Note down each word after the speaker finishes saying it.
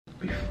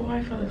before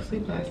I fell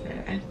asleep last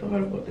night, I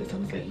thought about this. I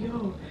was like,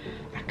 yo,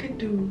 I could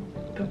do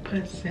the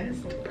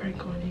possessed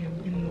prank on him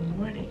in the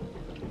morning.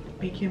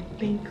 Make him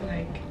think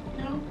like,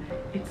 no,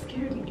 it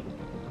scared me.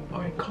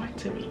 Or it got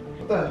to me.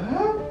 What the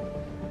hell?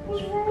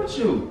 What's wrong with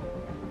you?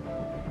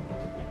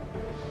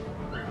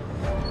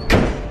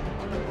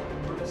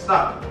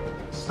 Stop.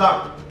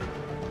 Stop.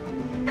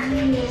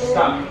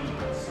 Stop.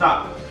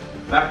 Stop.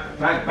 Back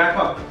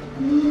up.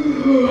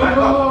 Back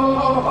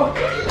up.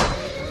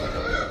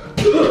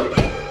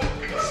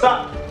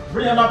 Stop.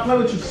 Britney, I'm not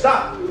playing with you.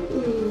 Stop.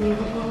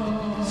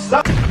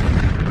 Stop.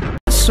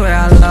 I swear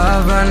I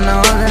love her,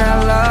 know that I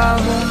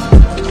love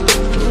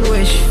her. The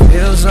way she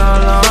feels all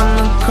on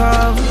the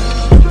cover.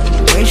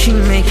 The way she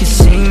make it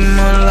seem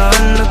all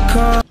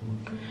undercover.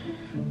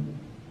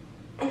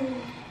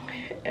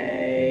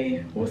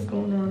 Hey, what's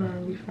going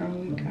on We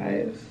Family,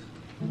 guys?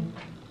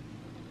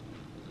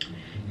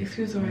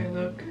 Excuse how I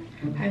look.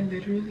 I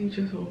literally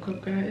just woke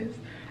up, guys,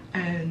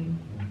 and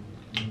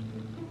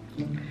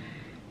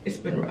it's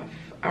been rough.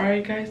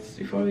 Alright guys,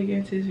 before we get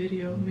into this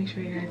video, make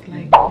sure you guys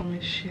like,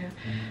 comment, share,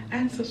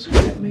 and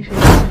subscribe. Make sure you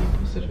turn on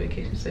post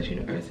notifications so you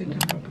know every single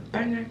time I drop a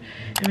banger.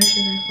 And make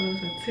sure you guys follow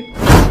us on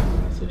TikTok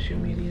and on social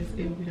medias.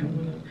 It will be down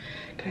below.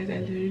 Guys, I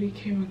literally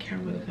came on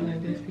camera looking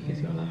like this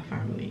because y'all are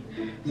family.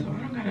 So I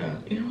don't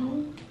gotta, you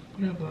know,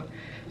 whatever.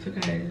 So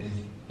guys,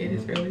 it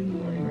is early in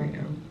the morning right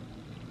now.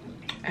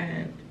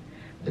 And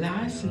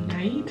last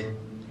night,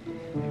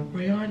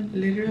 Rayon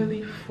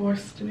literally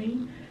forced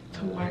me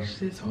to watch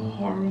this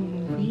horror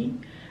movie.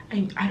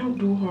 I don't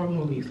do horror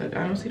movies. Like,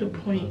 I don't see the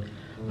point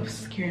of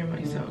scaring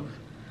myself.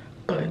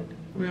 But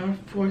Rayon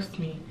forced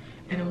me,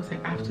 and it was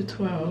like after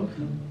 12.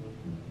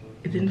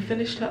 It didn't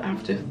finish till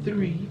after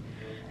 3,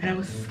 and I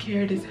was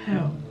scared as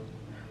hell.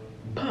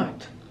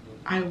 But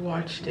I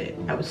watched it.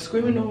 I was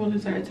screaming the whole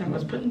entire time. I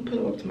was putting the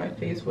pillow up to my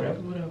face,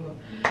 whatever.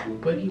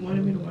 But he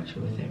wanted me to watch it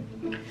with him.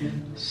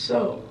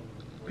 So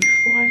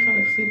before I fell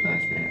asleep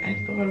last night,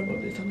 I thought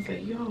about this. I was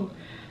like, yo,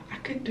 I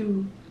could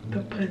do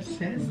the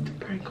possessed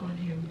prank on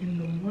him in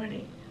the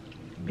morning.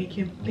 Make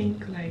him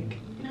think like,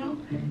 no,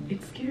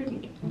 it scared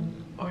me.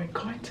 Or it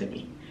got to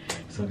me.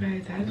 So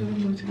guys, that's what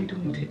I'm going to be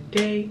doing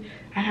today.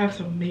 I have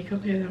some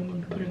makeup here that I'm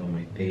going to be putting on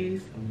my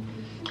face.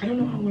 I don't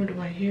know how I'm going to do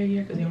my hair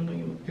yet because you don't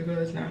know your girl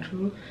is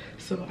natural.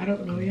 So I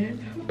don't know yet.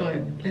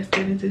 But let's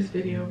get into this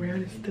video.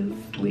 Rayon is still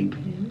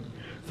sleeping.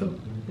 So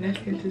let's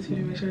get into this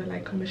video. Make sure to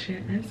like, comment, share,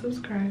 and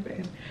subscribe.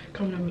 And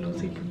comment down below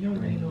saying from y'all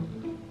already know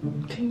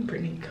Team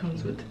Britney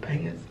comes with the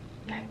bangers.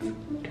 Let's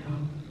go.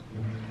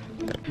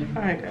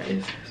 Alright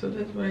guys, so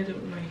that's what I did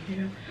with my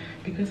hair.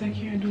 Because I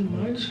can't do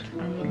much,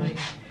 I'm gonna like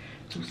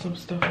do some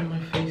stuff on my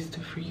face to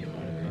free you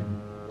out of it.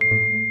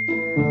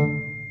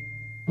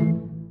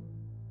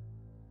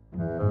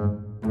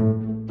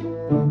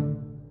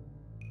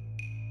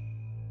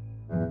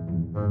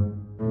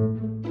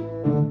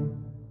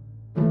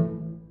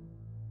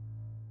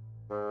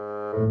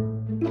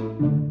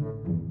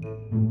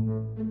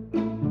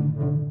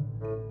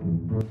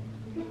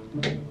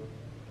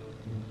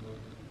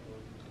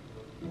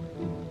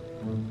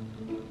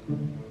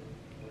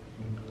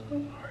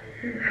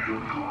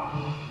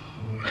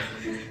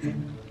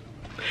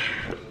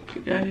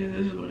 Guys,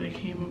 this is what I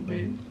came up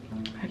with.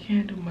 I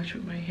can't do much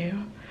with my hair,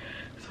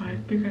 so I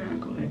figured I'd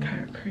go like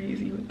kind of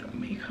crazy with the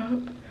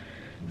makeup.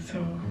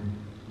 So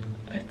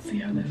let's see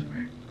how this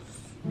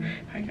works.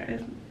 Hi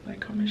guys, like,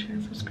 comment, share,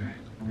 and subscribe.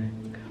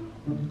 Let's go.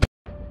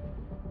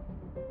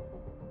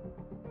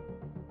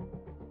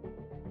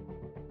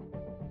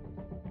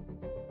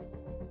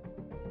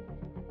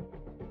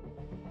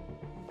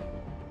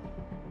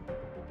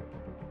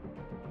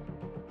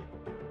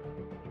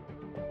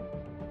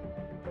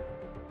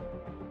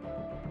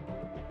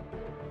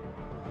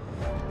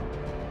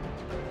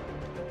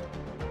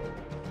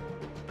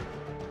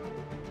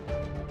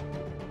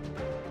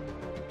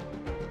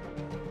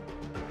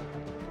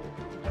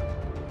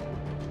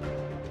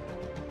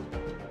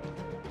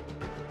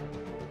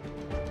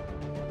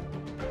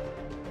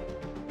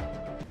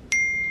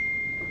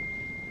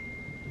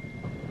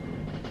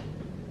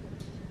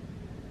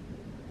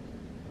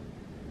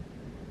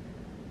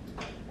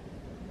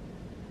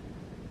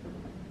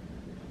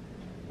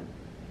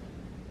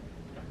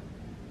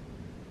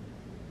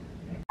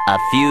 A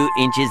few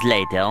inches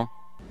later.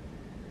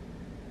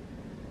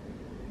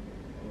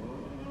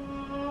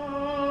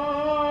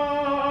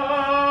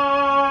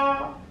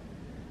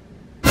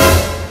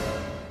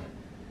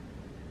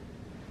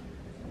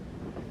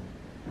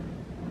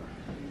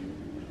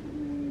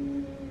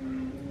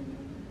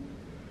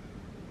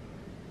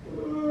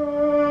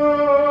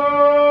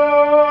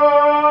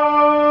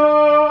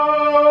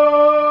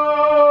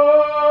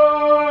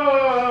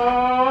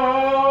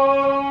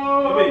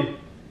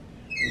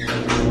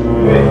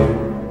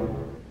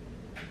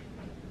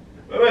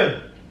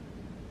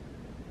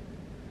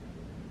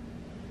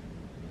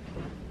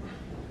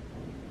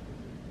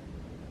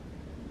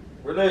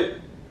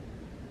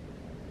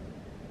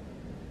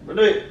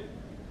 Britney.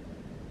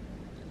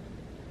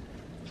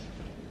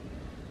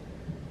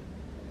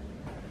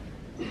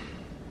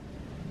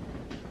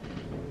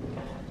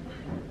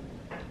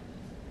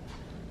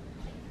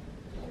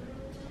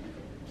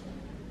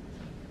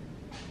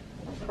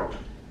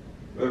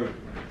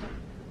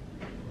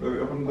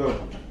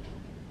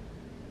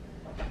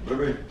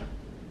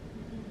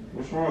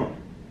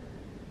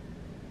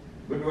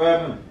 Baby, what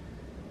happened?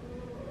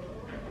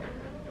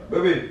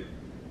 Baby.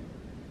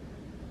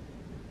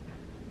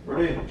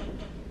 Ready?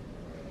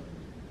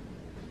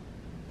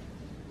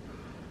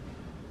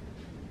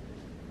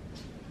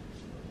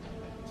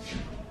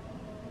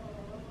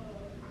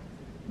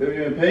 Baby,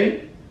 you in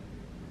pain?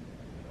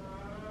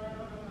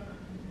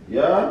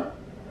 Yeah?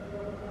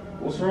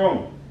 What's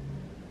wrong?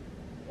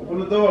 Open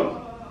the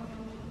door.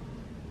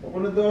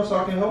 Open the door so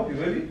I can help you,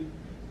 baby.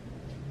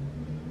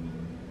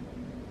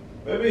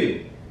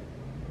 Baby.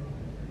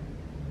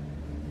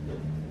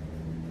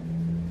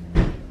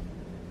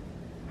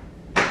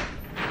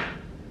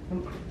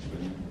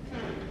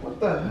 What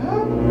the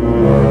hell?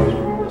 What's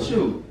wrong with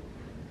you?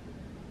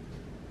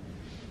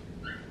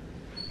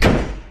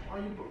 Why are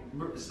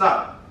you...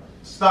 Stop.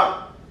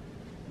 Stop.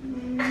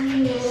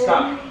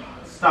 Stop.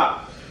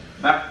 Stop.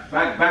 Back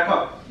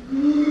up.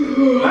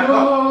 Back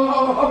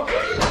up.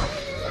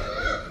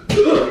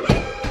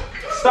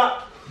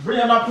 Stop.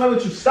 Britney, I'm not playing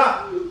with you.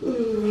 Stop.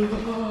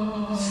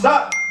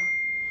 Stop.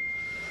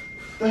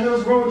 What the hell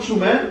is wrong with you,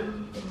 man?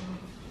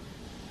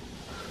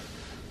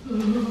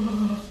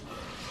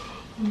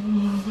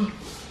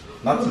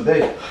 Not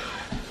today.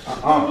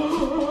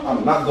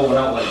 I'm not going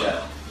out like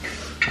that.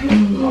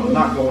 I'm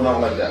not going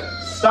out like that.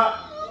 Stop.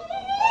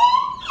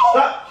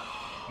 Stop.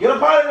 Get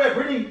up out of there,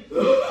 Britney.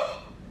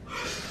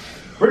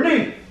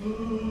 Britney.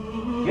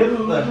 Get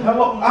the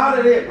hell up out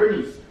of there,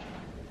 Britney.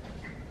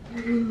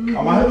 I'm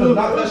gonna have to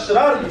knock that shit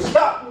out of you.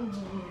 Stop.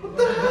 What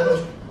the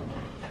hell?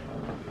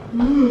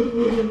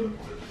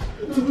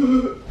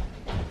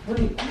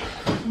 Britney.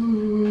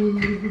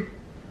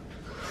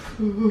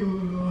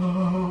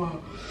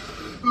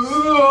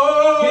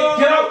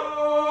 Get out.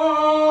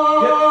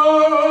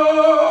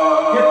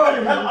 Get out of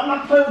here. I'm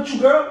not playing with you,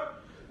 girl.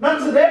 Not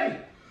today.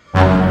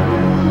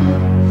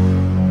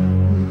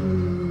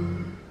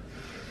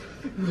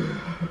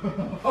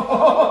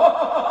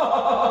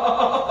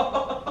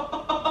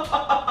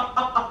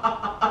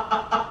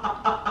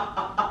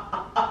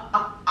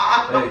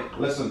 Hey,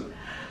 listen.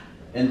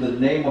 In the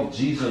name of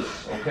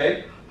Jesus,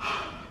 okay?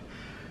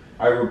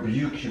 I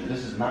rebuke you.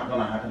 This is not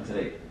gonna happen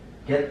today.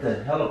 Get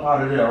the hell up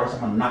out of there, or else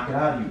I'm gonna knock it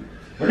out of you.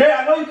 Britney,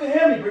 I know you can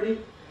hear me, Britney.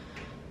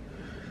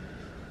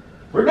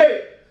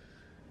 Britney!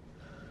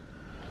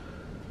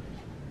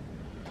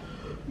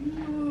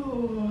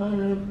 You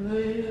wanna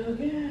play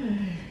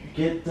again?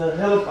 Get the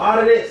hell up out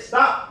of there.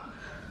 Stop!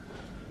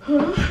 Get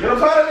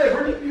up out of there,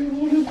 Britney. You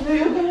wanna play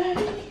again?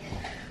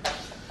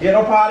 Get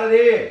up out of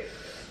there.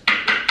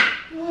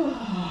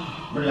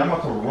 Britney, I'm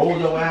about to roll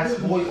your ass,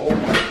 boy. Oh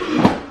my.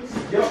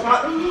 Get up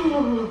out.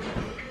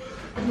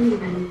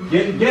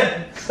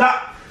 Get.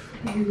 Stop.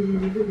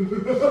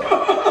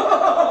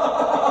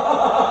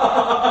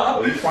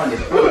 Oh, you find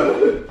this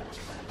funny?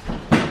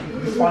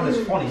 You find this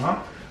funny, huh?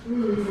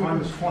 You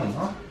find this funny,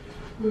 huh?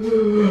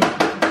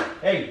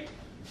 Hey,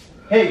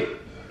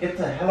 get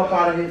the hell up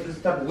out of here.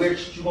 This type of weird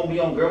shit you gonna be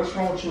on, girl. What's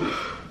wrong with you?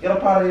 Get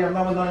up out of here. I'm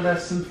not with none of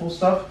that sinful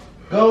stuff.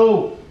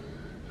 Go.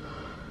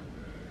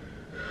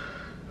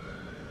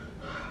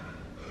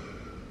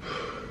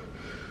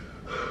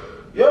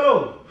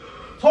 Yo,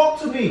 talk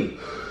to me.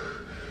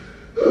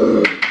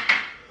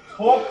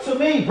 Talk to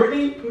me,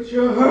 Britney. Put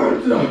your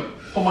hands up.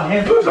 Put my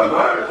hands up. Put your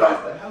hands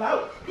up. Get the hell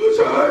out. Put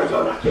your hands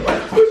up. Put your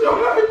hands. Put your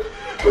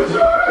hands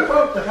up.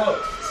 What the hell?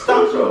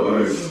 Stop. Put your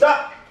hands.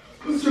 Stop.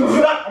 Put your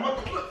hands. Stop.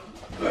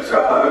 Put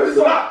your hands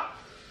up. Stop.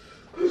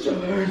 Put your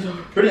hands up.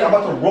 Britney, I'm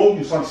about to roll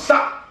you, son.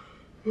 Stop.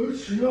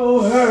 Put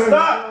your hands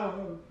Stop. up.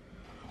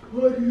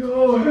 Put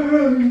your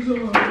hands up. Put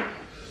your hands.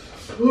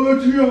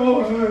 Put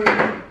your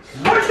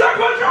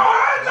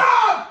hands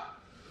up.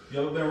 You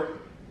ever been?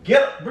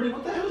 Get up, Britney.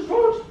 What the hell is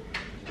wrong with you?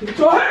 Get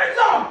your hands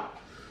up.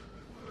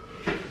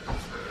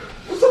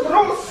 What's up with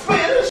all the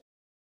Spanish?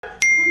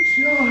 Put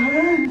your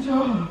hands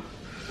up.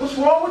 What's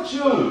wrong with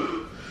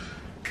you?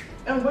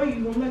 And wait,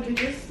 you wanna get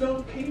this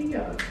so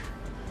Kenya?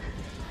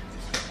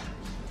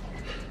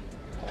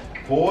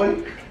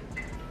 Boy.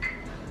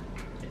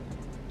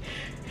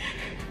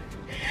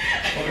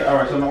 Okay,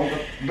 alright, so now,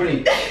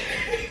 Britney.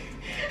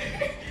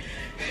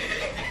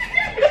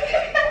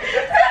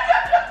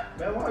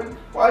 Man,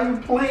 why are you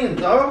playing,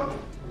 dog?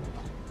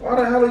 Why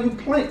the hell are you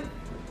playing?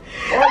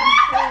 Why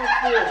are you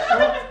playing for,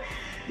 son?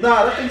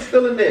 Nah, that thing's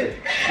still in there.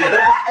 That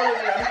thing's still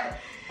in there.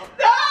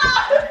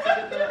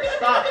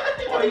 Stop.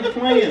 Why are you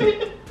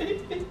playing?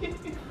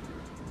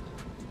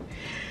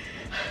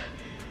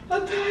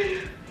 I'm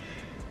tired.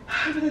 I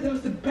feel like that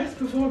was the best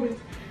performance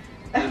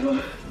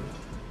ever.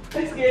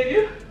 I scared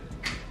you?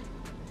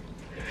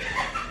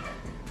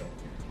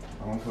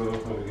 I don't feel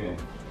the game.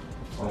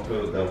 I don't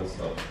feel the devil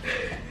stuff.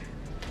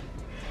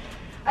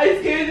 I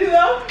scared you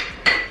though?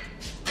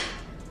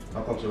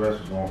 I thought your ass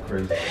was going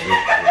crazy. Cause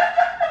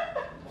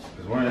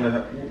we're in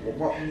the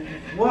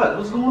what?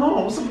 What's going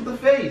on? What's up with the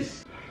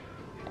face?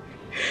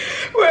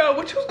 Well,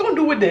 what you was gonna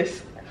do with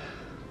this?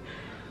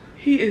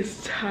 He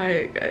is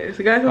tired, guys.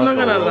 Guys, I'm not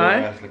gonna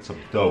lie. Like some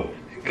dope.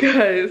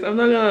 Guys, I'm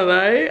not gonna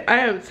lie. I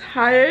am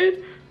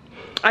tired.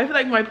 I feel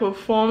like my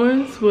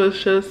performance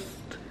was just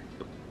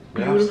beautiful.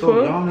 Man, I'm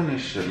still yawning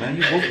this shit, man.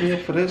 You woke me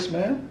up for this,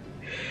 man.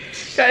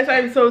 Guys,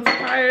 I'm so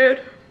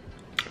tired.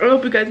 I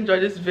hope you guys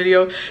enjoyed this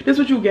video. This is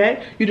what you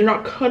get. You did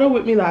not cuddle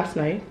with me last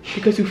night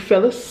because you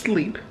fell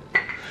asleep.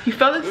 You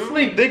fell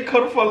asleep. They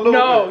cuddle for a little bit.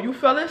 No, you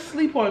fell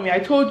asleep on me. I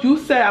told you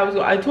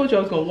I told you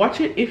I was gonna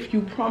watch it if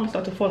you promised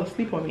not to fall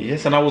asleep on me.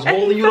 Yes, and I was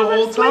holding you the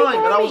whole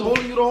time. And I was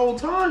holding you the whole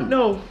time.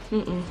 No.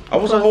 I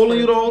wasn't holding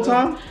you the whole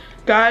time.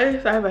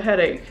 Guys, I have a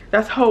headache.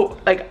 That's how,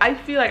 like, I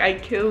feel like I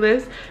killed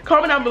this.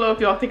 Comment down below if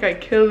y'all think I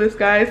killed this,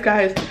 guys.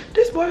 Guys,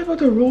 this boy is about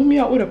to roll me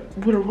out with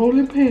a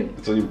rolling pin.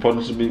 So you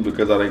punishing me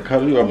because I didn't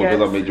cuddle you, or Yes.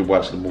 because I made you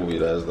watch the movie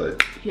last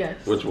night?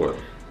 Yes. Which one?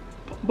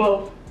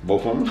 Both.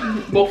 Both of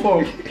them? Both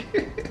of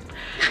them.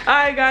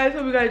 Alright guys,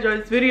 hope you guys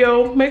enjoyed this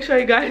video. Make sure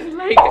you guys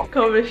like,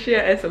 comment,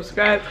 share, and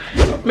subscribe.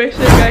 Make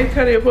sure you guys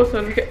turn on your post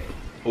notifications.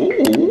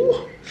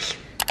 Ooh.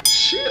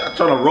 Shit, I'm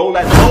trying to roll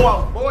that dough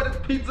out. Boy, this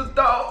pizza's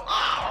dough.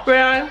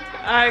 Rayon.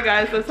 Alright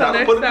guys, until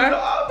next time.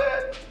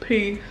 Time.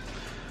 Peace.